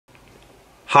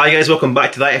Hi guys, welcome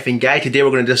back to That Effing Guy. Today we're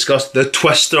going to discuss the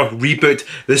Twister reboot.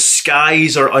 The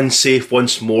skies are unsafe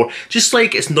once more. Just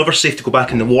like it's never safe to go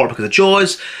back in the water because of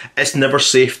Jaws, it's never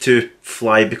safe to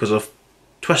fly because of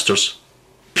Twisters.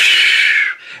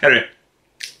 Anyway,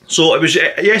 so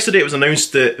yesterday it was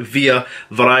announced that via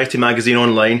Variety magazine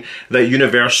online that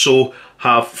Universal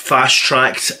have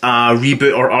fast-tracked a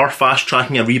reboot, or are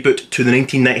fast-tracking a reboot to the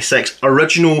 1996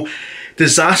 original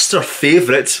disaster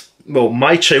favourite. Well,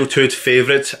 my childhood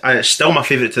favourite, and it's still my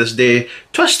favourite to this day,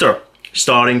 Twister,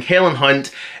 starring Helen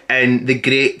Hunt and the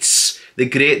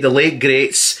late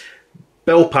greats,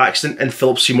 Bill Paxton and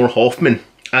Philip Seymour Hoffman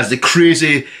as the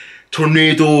crazy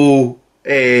tornado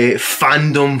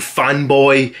fandom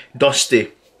fanboy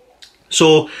Dusty.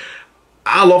 So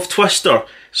I love Twister.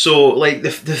 So like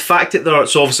the fact that they're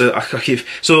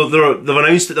they've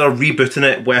announced that they're rebooting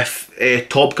it with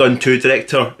Top Gun 2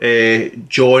 director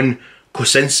John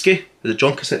Kosinski. Is it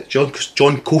John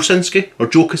Kosinski? Or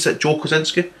Joe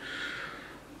Kosinski?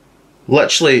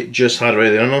 Literally just had it right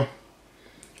there, no?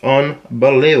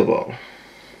 Unbelievable.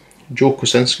 Joe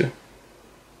Kosinski.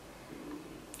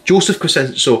 Joseph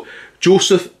Kosinski. So,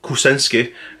 Joseph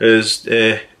Kosinski is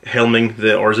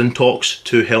is in talks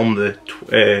to helm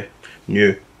the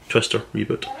new Twister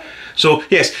reboot. So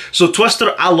yes, so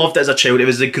Twister, I loved it as a child. It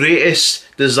was the greatest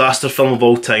disaster film of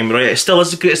all time, right? It still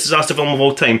is the greatest disaster film of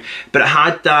all time, but it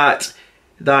had that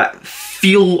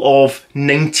feel of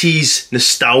 90s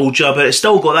nostalgia, but it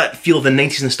still got that feel of the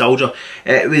 90s nostalgia.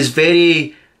 It was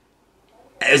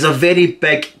a very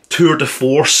big tour de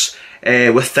force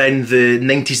within the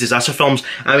 90s disaster films.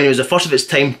 I mean, it was the first of its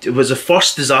time. It was the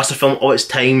first disaster film of its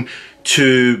time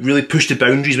to really push the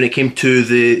boundaries when it came to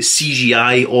the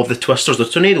CGI of the Twisters, the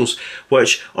tornadoes,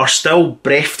 which are still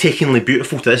breathtakingly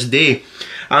beautiful to this day.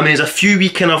 I mean, there's a few wee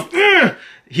kind of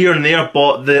here and there,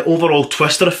 but the overall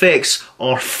Twister effects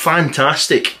are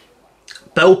fantastic.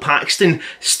 Bill Paxton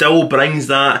still brings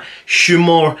that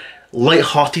humour,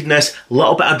 lightheartedness, a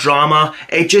little bit of drama.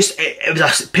 It was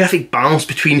a perfect balance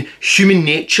between human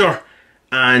nature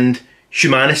and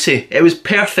humanity. It was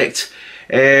perfect.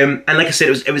 And like I said,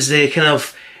 it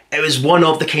was one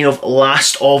of the kind of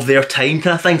last of their time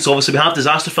kind of thing. So obviously we have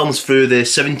disaster films through the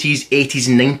 70s, 80s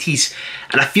and 90s,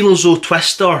 and I feel as though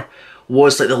Twister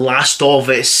was like the last of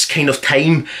its kind of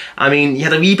time. I mean, you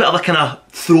had a wee bit of a kind of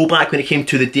throwback when it came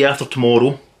to The Day After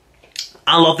Tomorrow.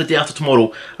 I love The Day After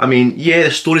Tomorrow. I mean, yeah,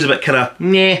 the story's a bit kind of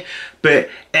meh, but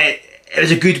it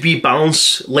was a good wee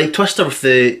balance, like Twister, with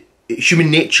the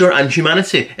human nature and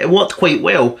humanity. It worked quite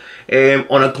well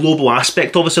on a global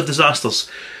aspect, obviously, of disasters.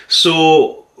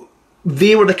 So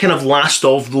they were the kind of last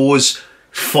of those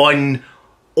fun,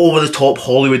 over-the-top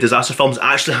Hollywood disaster films that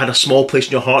actually had a small place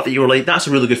in your heart that you were like, that's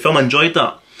a really good film, I enjoyed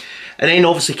that. And then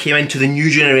obviously came into the new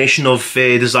generation of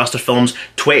disaster films,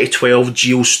 2012,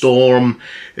 Geostorm,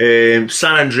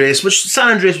 San Andreas, which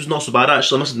San Andreas was not so bad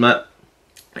actually, I must admit.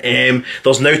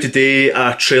 There's now today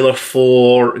a trailer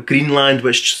for Greenland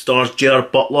which stars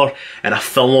Gerard Butler in a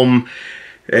film,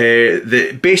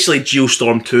 basically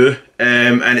Geostorm 2,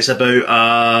 and it's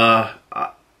about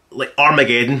like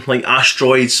Armageddon, like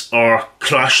asteroids are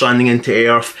crash landing into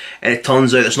Earth, and it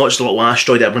turns out it's not just a little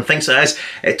asteroid that everyone thinks it is.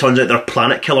 It turns out they're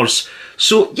planet killers.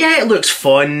 So yeah, it looks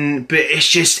fun, but it's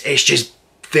just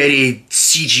very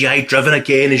CGI driven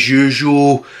again as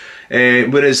usual.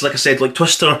 Whereas, like I said, like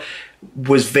Twister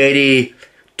was very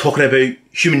talking about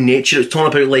human nature. It was talking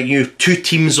about, like, you know, two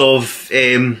teams of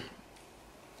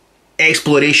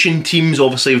exploration teams,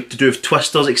 obviously to do with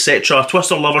Twisters, etc.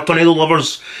 Twister lover, tornado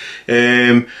lovers,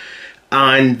 and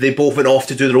they both went off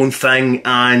to do their own thing.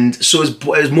 And so it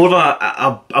was more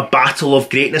of a battle of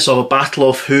greatness, of a battle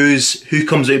of who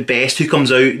comes out best, who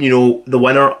comes out, you know, the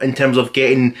winner in terms of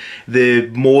getting the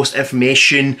most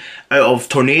information out of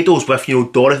tornadoes. With, you know,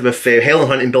 Dorothy, with Helen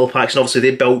Hunt and Bill Paxton, obviously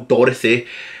they built Dorothy,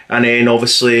 and then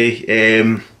obviously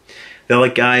the other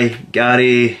guy,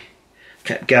 Gary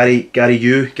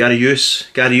Hughes,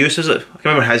 is it? I can't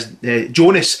remember his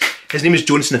Jonas. His name is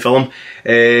Jonas in the film.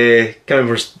 Can't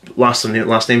remember his last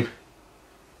name.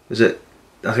 Is it?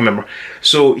 I can't remember.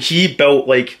 So he built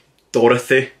like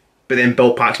Dorothy, but then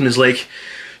Bill Paxton is like,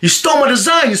 "You stole my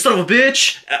design, you son of a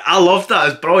bitch!" I loved that.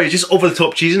 It's brilliant. Just over the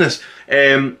top cheesiness.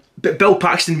 But Bill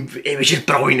Paxton, it was just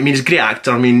brilliant. I mean, he's a great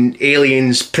actor. I mean,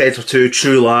 Aliens, Predator 2,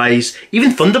 True Lies,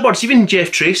 even Thunderbirds, even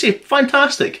Jeff Tracy,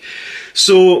 fantastic.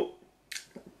 So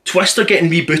Twister getting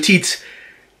rebooted,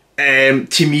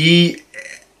 to me,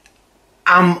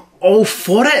 I'm all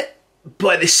for it,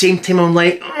 but at the same time I'm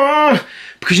like,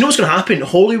 because you know what's going to happen?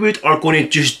 Hollywood are going to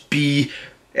just be,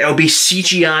 it'll be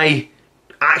CGI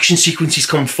action sequences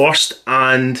come first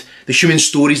and the human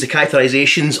stories, the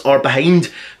characterizations are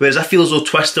behind, whereas I feel as though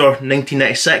Twister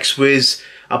 1996 was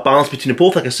a balance between the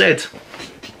both, like I said.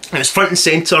 It was front and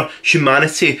centre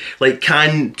humanity, like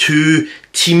can two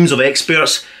teams of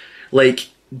experts like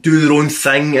do their own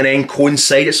thing and then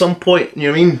coincide at some point, you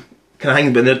know what I mean? Kind of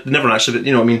hang, but they never actually, but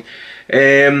you know what I mean?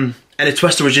 And the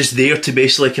Twister was just there to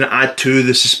basically kind of add to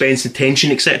the suspense and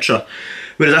tension, etc.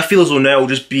 Whereas I feel as though now it'll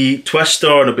just be Twister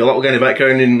and there'll be a little guy in the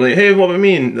background and like, hey, what about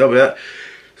me? And that'll be that.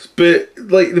 But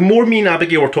like the more me and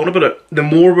Abigail were talking about it, the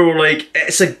more we were like,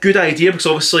 it's a good idea, because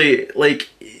obviously like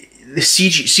the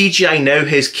CGI now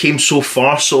has came so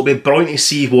far, so it'll be brilliant to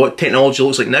see what technology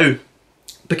looks like now.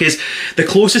 Because the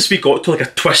closest we got to like a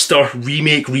Twister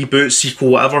remake, reboot,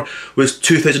 sequel, whatever, was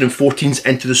 2014's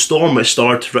Into the Storm, which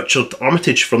starred Richard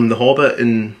Armitage from The Hobbit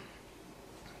and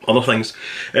other things.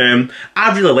 I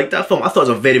really liked that film. I thought it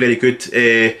was a very, very good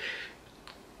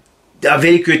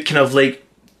kind of like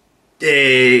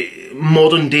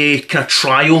modern day kind of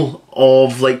trial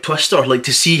of like Twister, like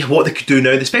to see what they could do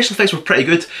now. The special effects were pretty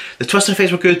good. The Twister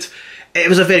effects were good. It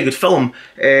was a very good film,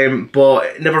 but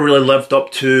it never really lived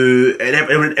up to.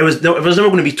 It was never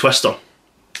going to be Twister.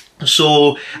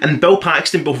 So, and Bill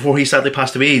Paxton, before he sadly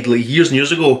passed away, like years and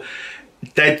years ago,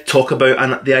 did talk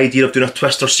about the idea of doing a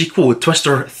Twister sequel, a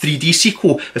Twister 3D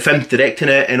sequel, with him directing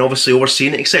it and obviously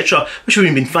overseeing it, etc. Which would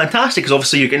have been fantastic, because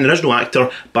obviously you're getting the original actor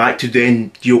back to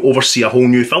then oversee a whole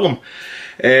new film.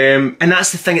 And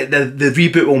that's the thing that the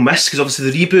reboot will miss, because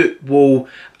obviously the reboot will,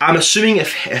 I'm assuming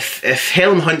if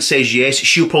Helen Hunt says yes,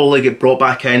 she'll probably get brought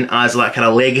back in as like kind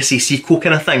of legacy sequel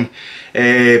kind of thing.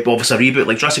 But obviously a reboot,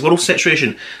 like Jurassic World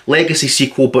situation, legacy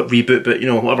sequel but reboot, but you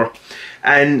know, whatever.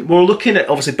 And we're looking at,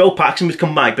 obviously Bill Paxton would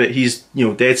come back, but he's, you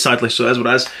know, dead sadly, so it is what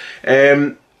it is.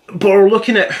 But we're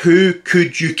looking at who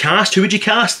could you cast, who would you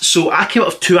cast? So I came up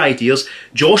with two ideas,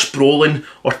 Josh Brolin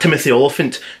or Timothy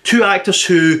Olyphant. Two actors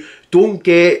who don't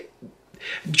get...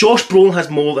 Josh Brolin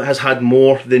has had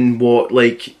more than what,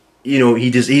 like, you know, he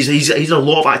does. He's a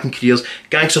lot of acting careers.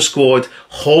 Gangster Squad,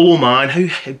 Hollow Man. How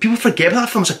people forget about that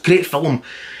film? It's a great film.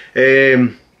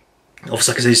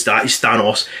 Obviously, because he's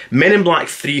Thanos. Men in Black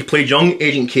 3 played young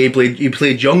Agent K. He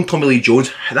played young Tommy Lee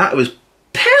Jones. That was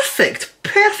perfect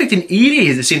and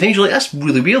eerie at the same time. You're like, that's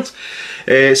really weird.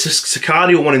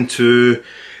 Sicario 1 and 2,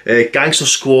 Gangster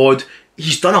Squad.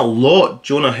 He's done a lot.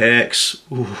 Jonah Hex.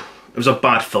 Ooh. It was a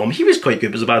bad film. He was quite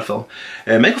good, but it was a bad film.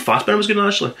 Michael Fassbender was good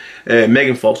actually.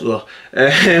 Megan Fox.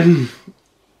 And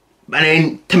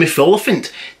then Timothy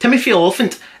Olyphant. Timothy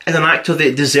Olyphant is an actor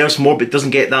that deserves more but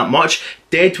doesn't get that much.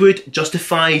 Deadwood,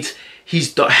 Justified.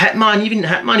 He's done Hitman. Even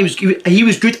Hitman, he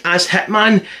was good as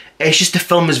Hitman. It's just the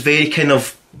film is very kind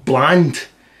of bland.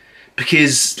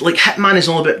 Because like Hitman is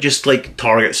all about just like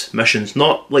targets, missions,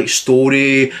 not like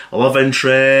story, a love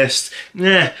interest.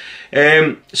 Yeah.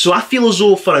 So I feel as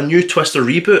though for a new Twister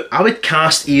reboot, I would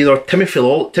cast either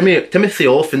Timothy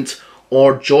Olyphant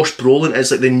or Josh Brolin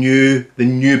as like the new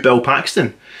Bill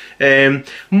Paxton.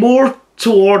 More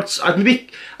towards, I'd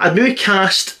maybe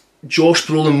cast Josh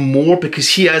Brolin more, because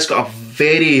he has got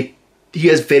he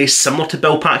is very similar to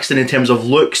Bill Paxton in terms of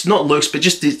looks, not looks, but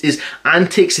just his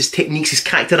antics, his techniques, his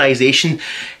characterisation,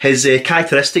 his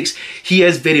characteristics. He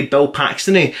is very Bill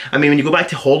Paxton-y. I mean, when you go back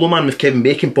to Hollow Man with Kevin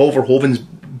Bacon, Paul Verhoeven's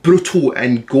brutal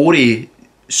and gory,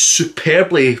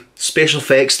 superbly special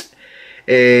effects,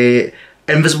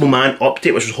 Invisible Man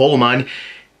update, which was Hollow Man,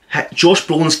 Josh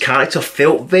Brolin's character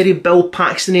felt very Bill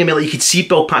Paxton-y. I mean, like, you could see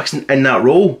Bill Paxton in that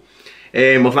role,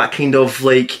 of that kind of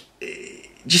like,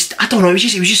 just, I don't know, it was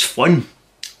just fun.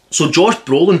 So Josh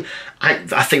Brolin,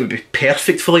 I think would be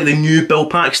perfect for like the new Bill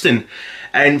Paxton.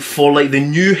 And for like the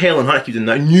new Helen Hunt, I keep doing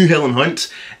that, new Helen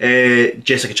Hunt,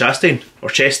 Jessica Chastain, or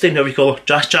Chastain, however you call her,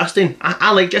 Chastain.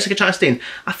 I like Jessica Chastain.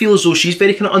 I feel as though she's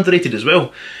very kind of underrated as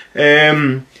well.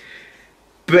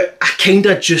 But I kind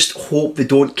of just hope they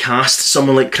don't cast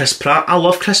someone like Chris Pratt. I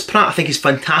love Chris Pratt. I think he's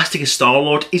fantastic as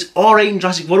Star-Lord. He's alright in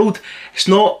Jurassic World.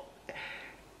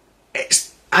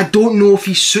 I don't know if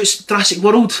he suits Jurassic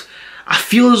World. I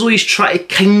feel as though he's trying to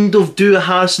kind of do a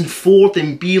Harrison Ford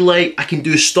and be like, I can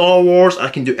do Star Wars, I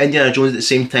can do Indiana Jones at the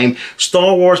same time.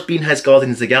 Star Wars being his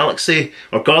Guardians of the Galaxy,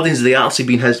 or Guardians of the Galaxy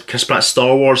being his Chris Pratt's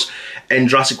Star Wars, and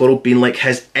Jurassic World being like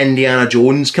his Indiana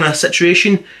Jones kind of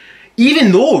situation.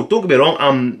 Even though, don't get me wrong,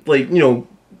 I'm like, you know,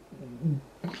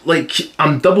 like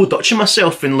I'm double dutching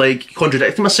myself and like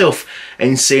contradicting myself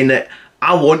and saying that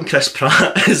I want Chris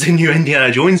Pratt as the new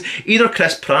Indiana Jones. Either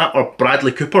Chris Pratt or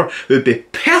Bradley Cooper would be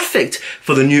perfect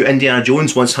for the new Indiana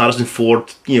Jones once Harrison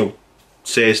Ford, you know,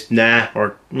 says nah,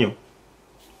 or, you know,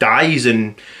 dies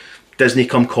and Disney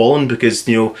come calling, because,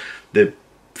 you know, the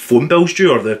phone bill's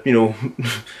due, or the, you know,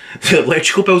 the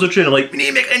electrical bills are due, and I'm like, we need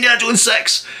to make Indiana Jones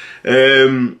 6.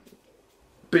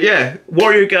 But yeah,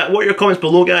 what are your comments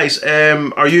below, guys?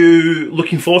 Are you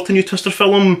looking forward to a new Twister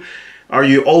film? Are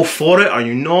you all for it? Are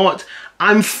you not?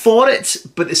 I'm for it,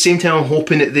 but at the same time I'm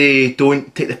hoping that they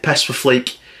don't take the piss with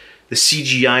like the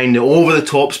CGI and the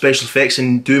over-the-top special effects,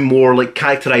 and do more like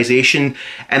characterization,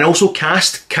 and also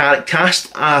cast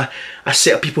a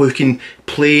set of people who can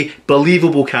play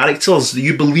believable characters that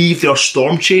you believe they are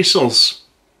storm chasers,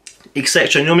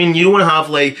 etc. You know what I mean? You don't want to have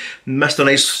like Mr.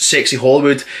 Nice Sexy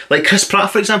Hollywood, like Chris Pratt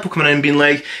for example, coming in and being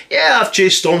like, yeah, I've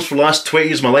chased storms for the last 20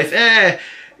 years of my life.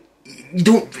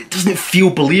 It doesn't feel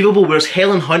believable. Whereas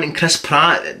Helen Hunt and Chris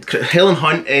Pratt, Helen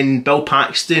Hunt and Bill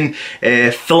Paxton,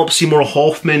 Philip Seymour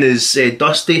Hoffman as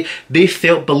Dusty, they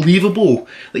felt believable.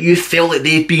 Like you felt like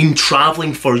they've been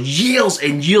travelling for years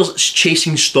and years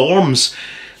chasing storms.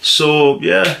 So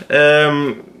yeah,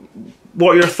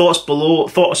 what are your thoughts below?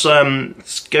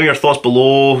 Give me your thoughts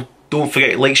below. Don't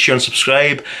forget to like, share and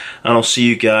subscribe, and I'll see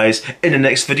you guys in the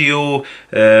next video.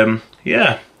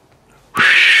 Yeah.